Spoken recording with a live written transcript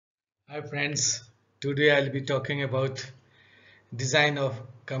Hi friends, today I'll be talking about design of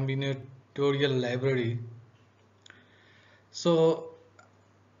combinatorial library. So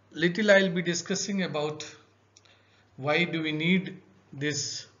little I'll be discussing about why do we need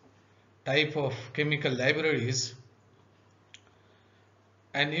this type of chemical libraries,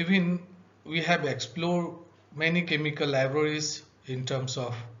 and even we have explored many chemical libraries in terms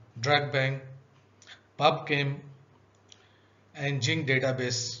of drug bank, PubChem and Zinc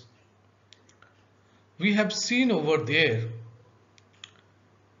database. We have seen over there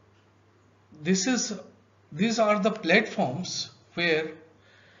this is these are the platforms where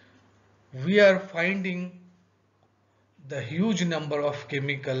we are finding the huge number of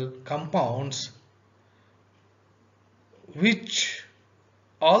chemical compounds which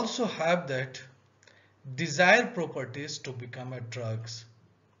also have that desired properties to become a drugs.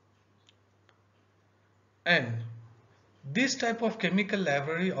 And this type of chemical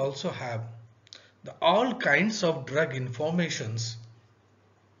library also have all kinds of drug informations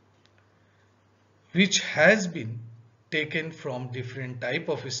which has been taken from different type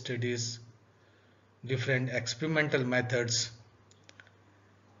of studies, different experimental methods,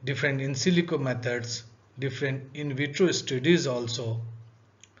 different in silico methods, different in vitro studies also.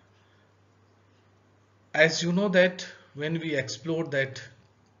 As you know that when we explore that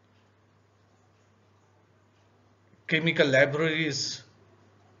chemical libraries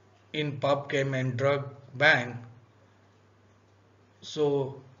in PubChem and drug bank,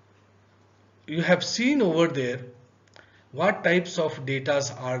 so you have seen over there what types of data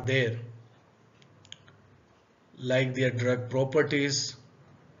are there, like their drug properties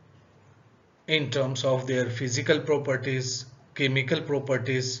in terms of their physical properties, chemical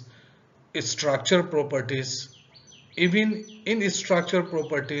properties, structure properties, even in structure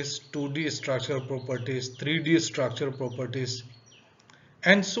properties, 2D structure properties, 3D structure properties,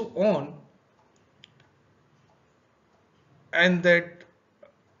 and so on. And that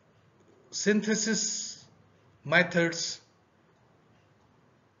synthesis methods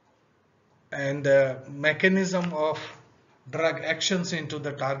and the mechanism of drug actions into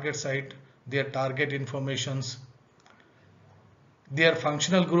the target site, their target informations, their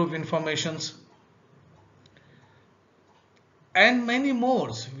functional group informations, and many more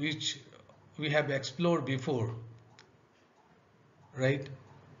which we have explored before, right?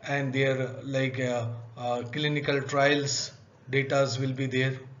 And their clinical trials datas will be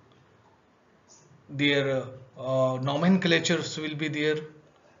there, their nomenclatures will be there,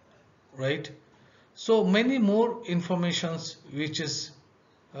 right? So many more informations which is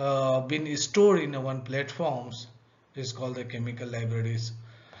been stored in one platforms is called the chemical libraries.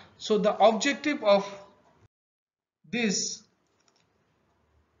 So the objective of this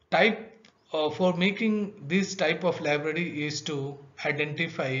type for making this type of library is to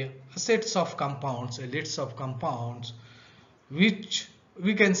identify sets of compounds, a list of compounds which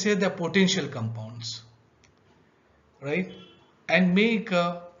we can say the potential compounds, right? And make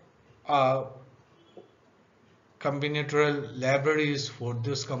a combinatorial libraries for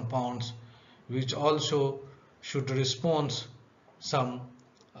these compounds which also should respond some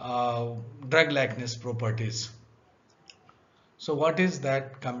drug likeness properties. So what is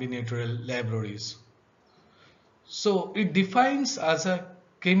that combinatorial libraries? So it defines as a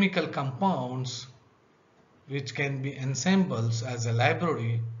chemical compounds which can be ensembles as a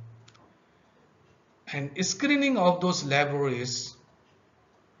library, and screening of those libraries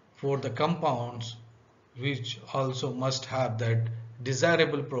for the compounds which also must have that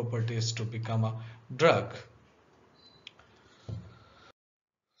desirable properties to become a drug.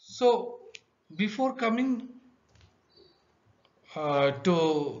 So before coming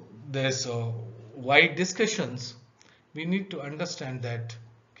to this wide discussions, we need to understand that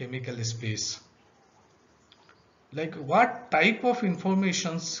chemical space. Like what type of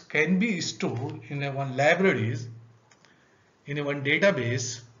informations can be stored in a one libraries, in a one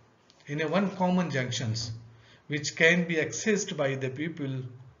database, in a one common junctions, which can be accessed by the people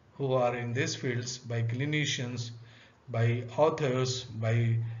who are in these fields, by clinicians, by authors,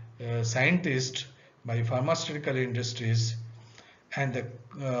 by scientists, by pharmaceutical industries, and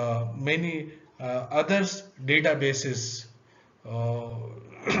the, many others databases,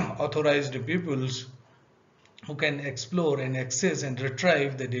 authorized peoples who can explore and access and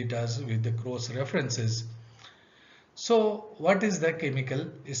retrieve the data with the cross references. So what is the chemical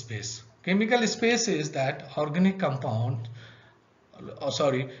space? Chemical space is that organic compound, a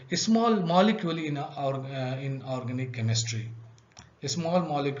small molecule in organic chemistry, a small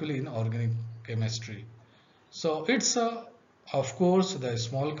molecule in organic chemistry. So it's of course the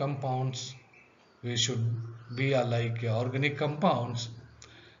small compounds we should be like organic compounds.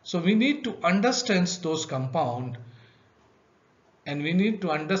 So we need to understand those compound, and we need to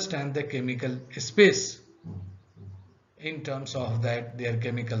understand the chemical space in terms of that their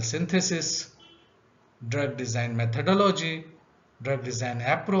chemical synthesis, drug design methodology, drug design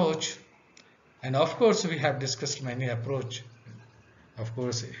approach, and of course we have discussed many approach, of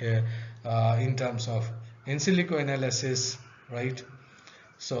course, in terms of in silico analysis, right?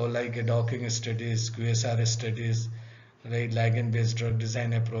 So like a docking studies, QSR studies, right? Ligand-based drug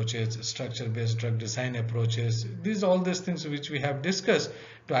design approaches, structure-based drug design approaches. These all these things which we have discussed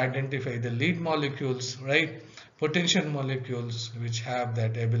to identify the lead molecules, right? Potential molecules which have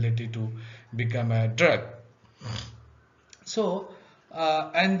that ability to become a drug. So,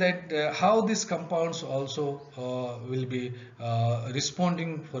 and that how these compounds also will be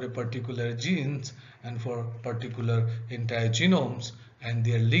responding for a particular genes and for particular entire genomes, and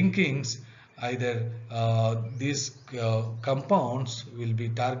their linkings, either these compounds will be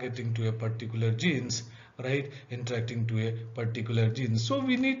targeting to a particular genes, right, interacting to a particular gene. So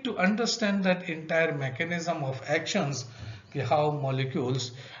we need to understand that entire mechanism of actions, okay, how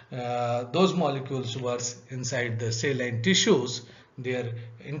molecules, those molecules work inside the cell and tissues, their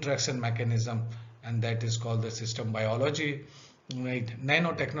interaction mechanism, and that is called the system biology, right?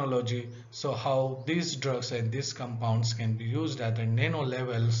 Nanotechnology, so how these drugs and these compounds can be used at the nano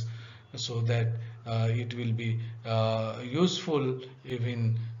levels, so that it will be useful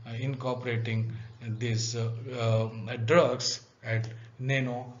even incorporating these drugs at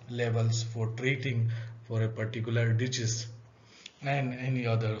nano levels for treating for a particular disease and any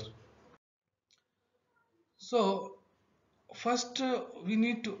other. So first we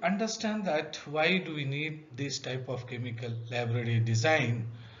need to understand that why do we need this type of chemical library design.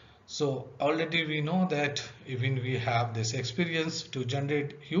 So already we know that even we have this experience to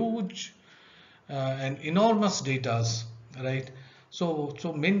generate huge and enormous datas, right? So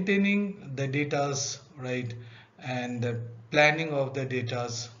maintaining the datas, right, and the planning of the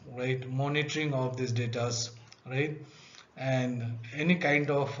datas, right, monitoring of these datas, right, and any kind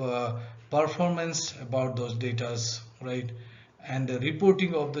of performance about those datas, right, and the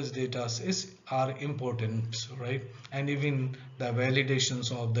reporting of those datas is are important, right, and even the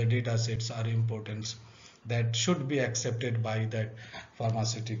validations of the data sets are important, that should be accepted by that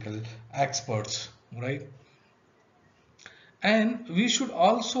pharmaceutical experts, right? And we should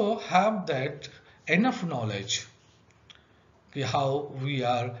also have that enough knowledge, okay, how we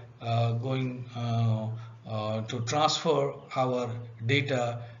are going to transfer our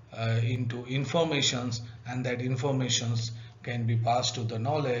data into informations, and that informations can be passed to the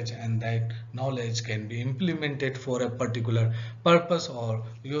knowledge, and that knowledge can be implemented for a particular purpose or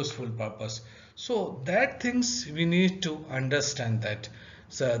useful purpose. So that things we need to understand that.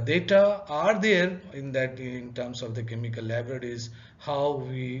 So data are there in that, in terms of the chemical laboratories, how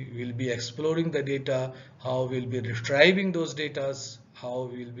we will be exploring the data, how we'll be retrieving those data,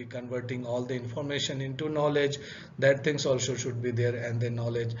 how we'll be converting all the information into knowledge. That things also should be there, and the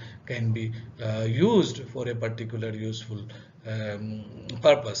knowledge can be used for a particular useful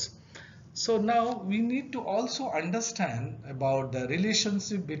purpose. So now we need to also understand about the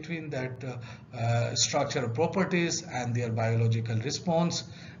relationship between that structural properties and their biological response,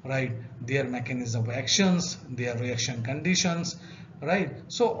 right? Their mechanism of actions, their reaction conditions, right?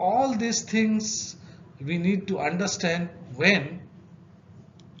 So all these things we need to understand when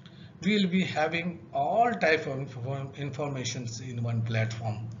we will be having all type of informations in one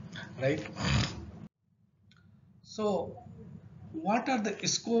platform, right? So what are the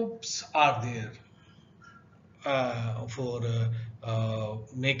scopes are there for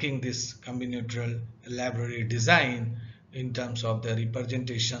making this combinatorial library design in terms of the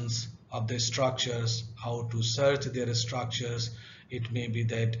representations of the structures, how to search their structures. It may be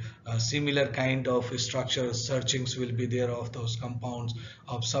that similar kind of structure searchings will be there of those compounds,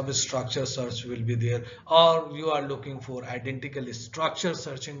 of substructure search will be there, or you are looking for identical structure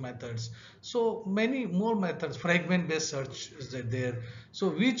searching methods. So many more methods, fragment based search is there, so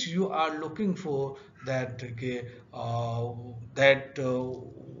which you are looking for that, okay, that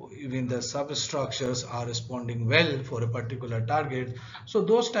even the substructures are responding well for a particular target. So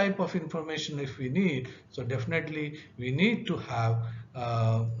those type of information if we need, so definitely we need to have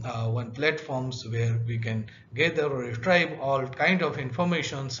one platforms where we can gather or retrieve all kind of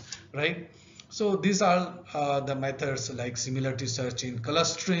informations, right? So these are the methods like similarity search in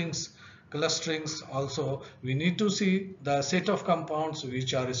clusterings. Also we need to see the set of compounds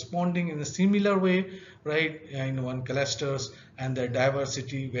which are responding in a similar way, right, in one clusters, and the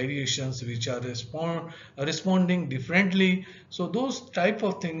diversity variations which are responding differently. So those type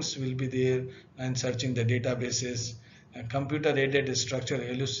of things will be there, and searching the databases, computer-aided structure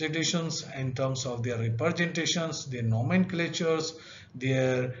elucidations in terms of their representations, their nomenclatures,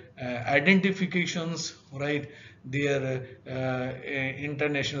 their identifications, right? Their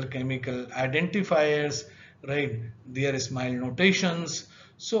international chemical identifiers, right? Their smile notations.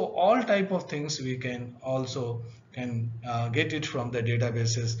 So all type of things we can also get it from the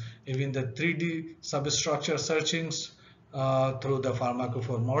databases. Even the 3D substructure searchings through the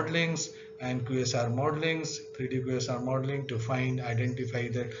pharmacophore modelings and QSR modelings, 3D QSR modeling to find, identify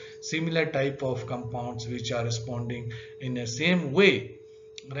the similar type of compounds which are responding in the same way,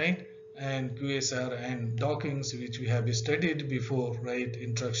 right? And QSR and dockings, which we have studied before, right?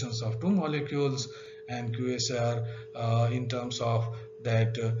 Interactions of two molecules, and QSR in terms of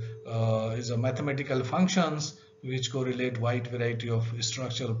that is a mathematical functions which correlate wide variety of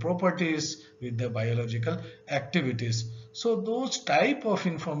structural properties with the biological activities. So those type of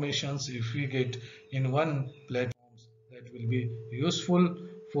informations, if we get in one platform, that will be useful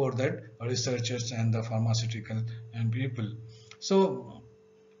for that researchers and the pharmaceutical and people. So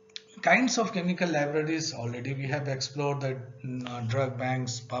kinds of chemical libraries, already we have explored the drug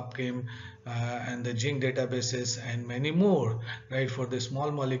banks, PubChem, and the zinc databases, and many more, right? For the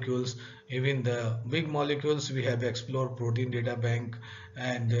small molecules, even the big molecules, we have explored protein data bank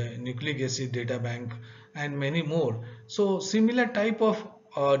and nucleic acid data bank and many more. So similar type of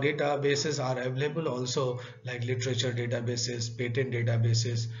databases are available also, like literature databases, patent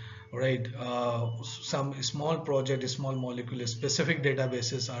databases, right? Some small project, small molecule specific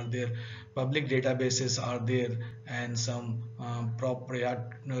databases are there, public databases are there, and some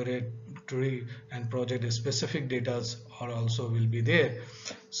proprietary and project specific data are also will be there.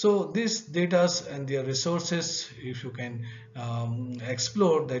 So these data and their resources, if you can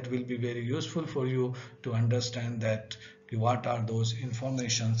explore, that will be very useful for you to understand that what are those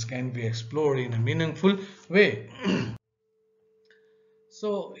informations can be explored in a meaningful way.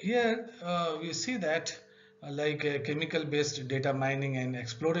 So here we see that like chemical based data mining and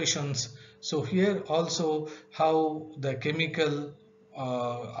explorations. So here also how the chemical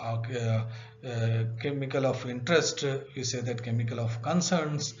of interest, we say that chemical of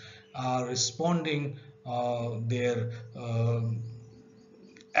concerns are responding their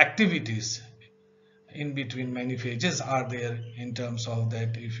activities in between. Many phases are there in terms of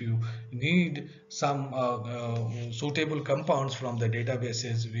that if you need some suitable compounds from the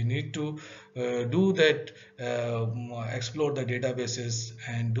databases, we need to do that, explore the databases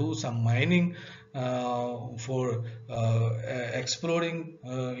and do some mining for exploring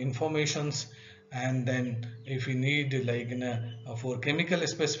informations. And then if we need like in for chemical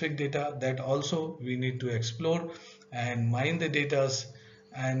specific data, that also we need to explore and mine the datas.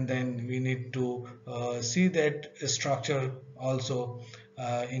 And then we need to see that structure also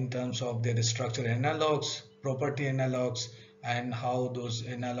in terms of their structure analogs, property analogs, and how those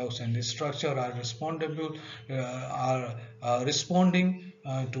analogs and the structure are respondable, are responding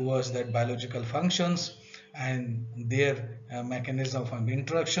towards that biological functions and their mechanism of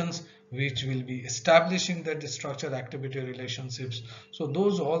interactions, which will be establishing that structure activity relationships. So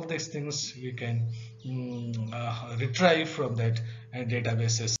those all these things we can retrieve from that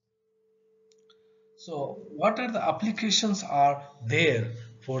databases. So what are the applications are there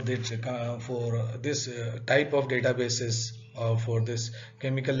for this type of databases, for this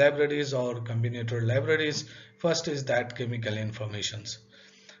chemical libraries or combinatorial libraries? First is that chemical informations.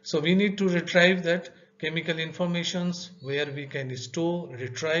 So we need to retrieve that chemical informations where we can store,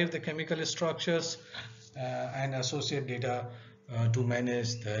 retrieve the chemical structures and associate data to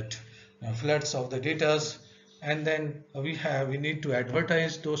manage that floods of the data. And then we need to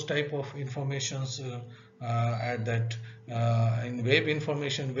advertise those type of informations at that in web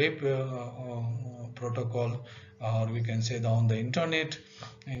information, web protocol, or we can say on the internet,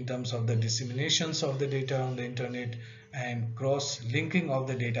 in terms of the disseminations of the data on the internet and cross linking of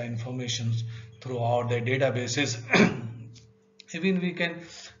the data informations throughout the databases. Even we can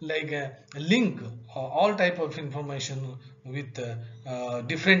like link all type of information with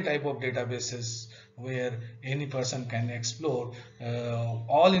different type of databases where any person can explore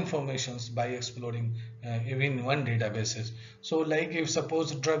all informations by exploring even one databases. So like if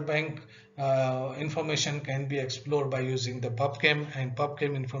suppose drug bank information can be explored by using the PubChem, and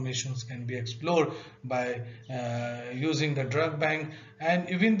PubChem informations can be explored by using the drug bank, and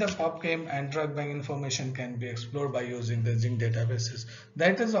even the PubChem and drug bank information can be explored by using the zinc databases.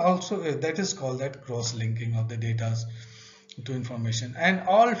 That is also that is called that cross linking of the data to information. And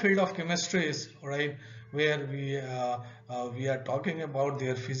all field of chemistry is right where we are talking about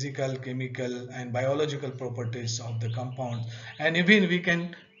their physical, chemical and biological properties of the compound, and even we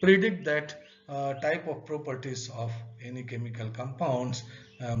can predict that type of properties of any chemical compounds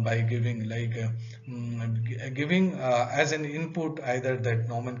by giving giving as an input either that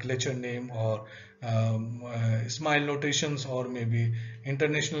nomenclature name or smile notations, or maybe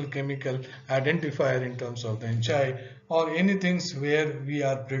international chemical identifier in terms of the enzyme, or anything where we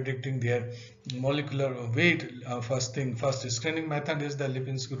are predicting their molecular weight. First screening method is the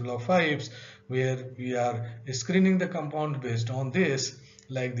Lipinski rule of fives, where we are screening the compound based on this,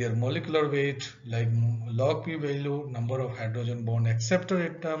 like their molecular weight, like log p value, number of hydrogen bond acceptor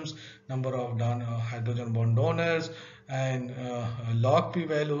atoms, number of hydrogen bond donors, and log p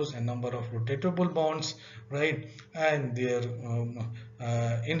values and number of rotatable bonds, right, and their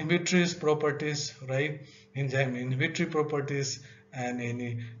inhibitory properties, right, enzyme inhibitory properties, and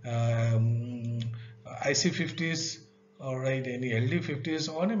any IC50s, all right, any LD50s,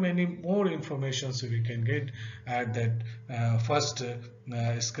 or many more informations we can get at that first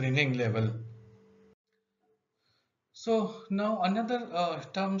screening level. So now another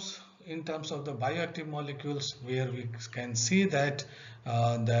terms in terms of the bioactive molecules, where we can see that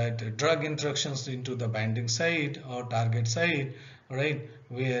that drug interactions into the binding site or target site, right,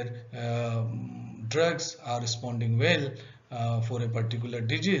 where drugs are responding well for a particular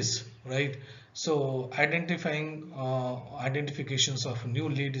disease, right. So identifications of new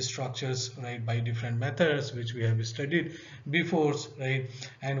lead structures, right, by different methods which we have studied before, right,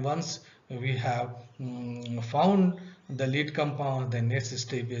 and once we have found the lead compound, the next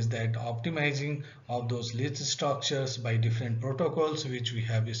step is that optimizing of those lead structures by different protocols which we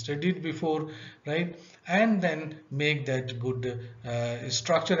have studied before, right, and then make that good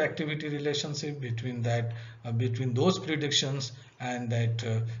structure activity relationship between that between those predictions and that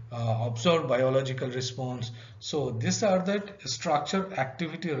observed biological response. So these are that structure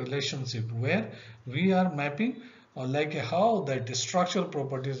activity relationship where we are mapping like how that structural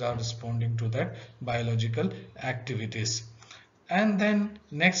properties are responding to that biological activities. And then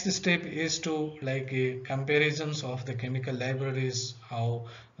next step is to like comparisons of the chemical libraries, how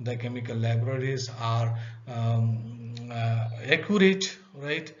the chemical libraries are accurate,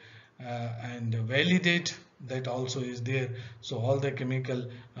 right, and validate, that also is there. So all the chemical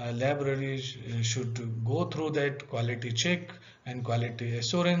libraries should go through that quality check and quality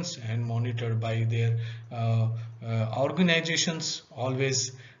assurance and monitored by their organizations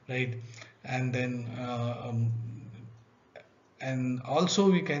always, right. And then and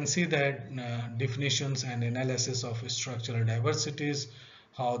also we can see that definitions and analysis of structural diversities,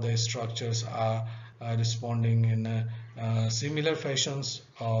 how the structures are responding in similar fashions,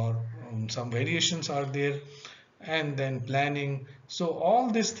 or some variations are there, and then planning. So all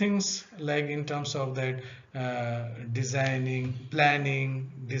these things, like in terms of that designing,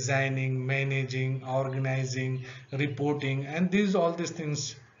 managing, organizing, reporting, and these all these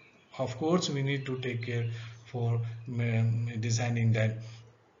things, of course we need to take care for designing that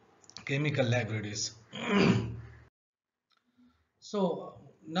chemical libraries. So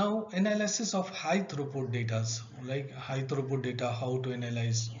now analysis of high throughput data, like high throughput data, how to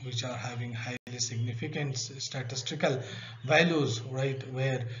analyze, which are having highly significant statistical values, right,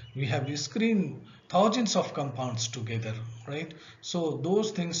 where we have screened thousands of compounds together, right. So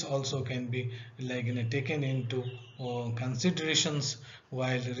those things also can be like taken into considerations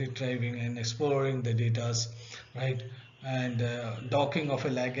while retrieving and exploring the data, right. And docking of a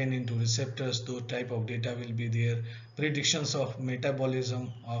ligand into receptors, those type of data will be there. Predictions of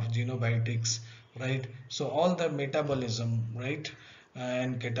metabolism of genobiotics, right. So all the metabolism, right,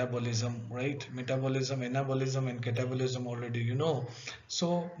 and catabolism, right, metabolism, anabolism, and catabolism already you know.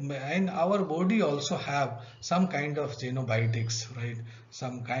 So and our body also have some kind of xenobiotics, right,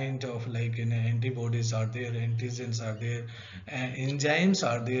 some kind of like antibodies are there, antigens are there, enzymes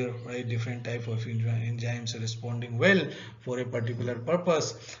are there, right, different type of enzymes responding well for a particular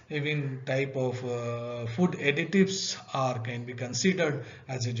purpose. Even type of food additives are can be considered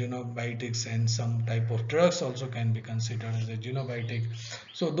as a xenobiotics, and some type of drugs also can be considered as a xenobiotic.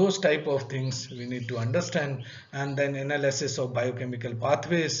 So those type of things we need to understand. And then analysis of biochemical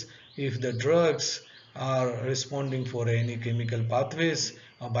pathways, if the drugs are responding for any chemical pathways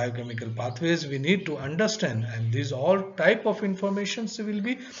or biochemical pathways, we need to understand, and these all type of informations will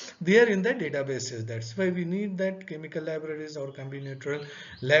be there in the databases. That's why we need that chemical libraries or combinatorial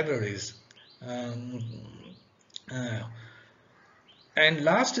libraries. um, uh, and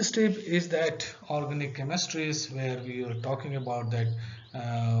last step is that organic chemistries, where we are talking about that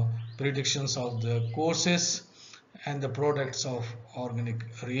predictions of the courses and the products of organic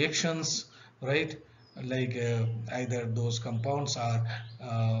reactions, right? Like either those compounds are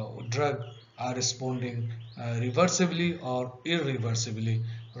drug are responding reversibly or irreversibly,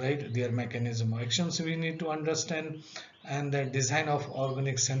 right? Their mechanism actions we need to understand, and the design of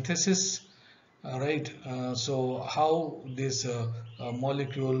organic synthesis, right. So how this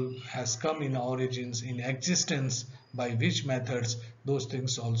molecule has come in origins, in existence, by which methods, those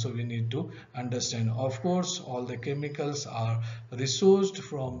things also we need to understand. Of course, all the chemicals are resourced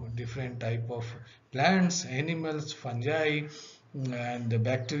from different type of plants, animals, fungi, and the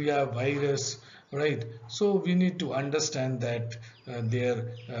bacteria, virus, right. So we need to understand that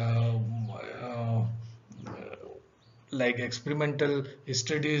their like experimental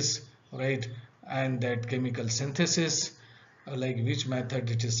studies, right, and that chemical synthesis, like which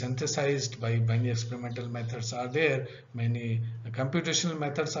method it is synthesized by. Many experimental methods are there, many computational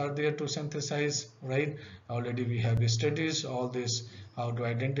methods are there to synthesize, right. Already we have studies all this, how to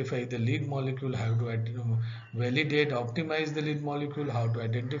identify the lead molecule, how to validate, optimize the lead molecule, how to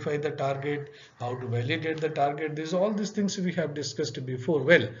identify the target, how to validate the target. These all these things we have discussed before,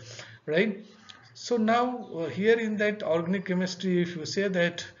 well, right. So now here in that organic chemistry, if you say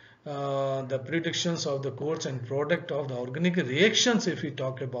that the predictions of the course and product of the organic reactions, if we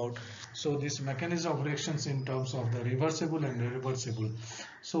talk about, so this mechanism of reactions in terms of the reversible and irreversible.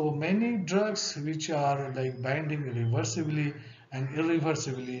 So many drugs which are like binding reversibly and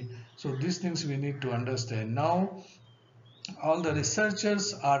irreversibly. So these things we need to understand. Now all the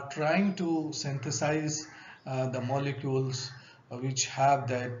researchers are trying to synthesize the molecules which have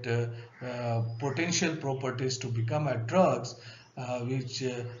that potential properties to become a drugs, which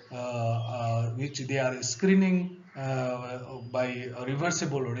they are screening by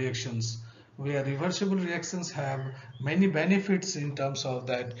reversible reactions, where reversible reactions have many benefits in terms of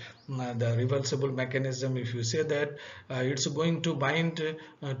that the reversible mechanism. If you say that it's going to bind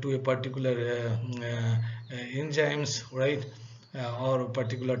to a particular enzymes, right, or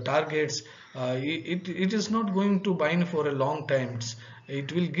particular targets, it is not going to bind for a long time.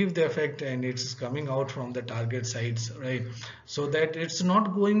 It will give the effect and it's coming out from the target sites, right, so that it's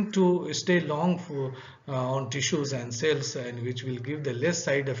not going to stay long for on tissues and cells, and which will give the less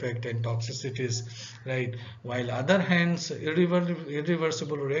side effect and toxicities, right. While other hands,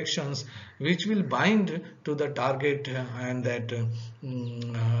 irreversible reactions which will bind to the target and that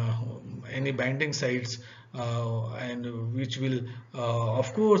any binding sites, and which will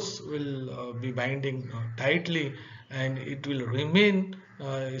of course will be binding tightly, and it will remain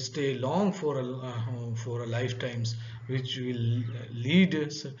stay long for a lifetimes, which will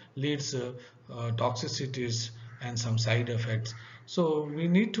leads toxicities and some side effects. So we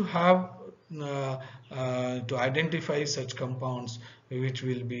need to have uh, to identify such compounds which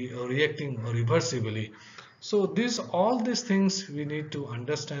will be reacting reversibly. So these all these things we need to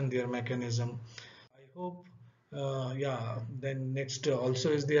understand their mechanism. I hope, yeah. Then next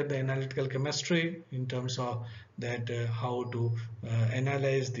also is there the analytical chemistry in terms of that how to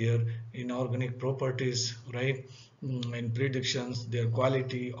analyze their inorganic properties, right, and predictions, their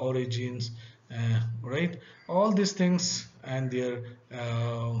quality, origins, right, all these things and their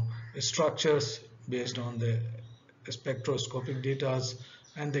structures based on the spectroscopic data,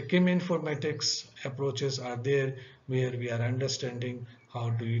 and the cheminformatics approaches are there, where we are understanding how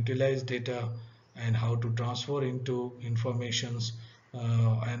to utilize data and how to transfer into informations,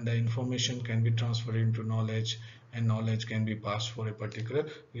 and the information can be transferred into knowledge, and knowledge can be passed for a particular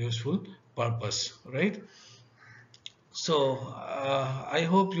useful purpose, right. So I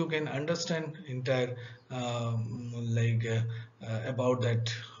hope you can understand entire about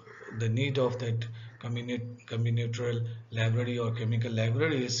that, the need of that combinatorial library or chemical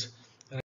libraries,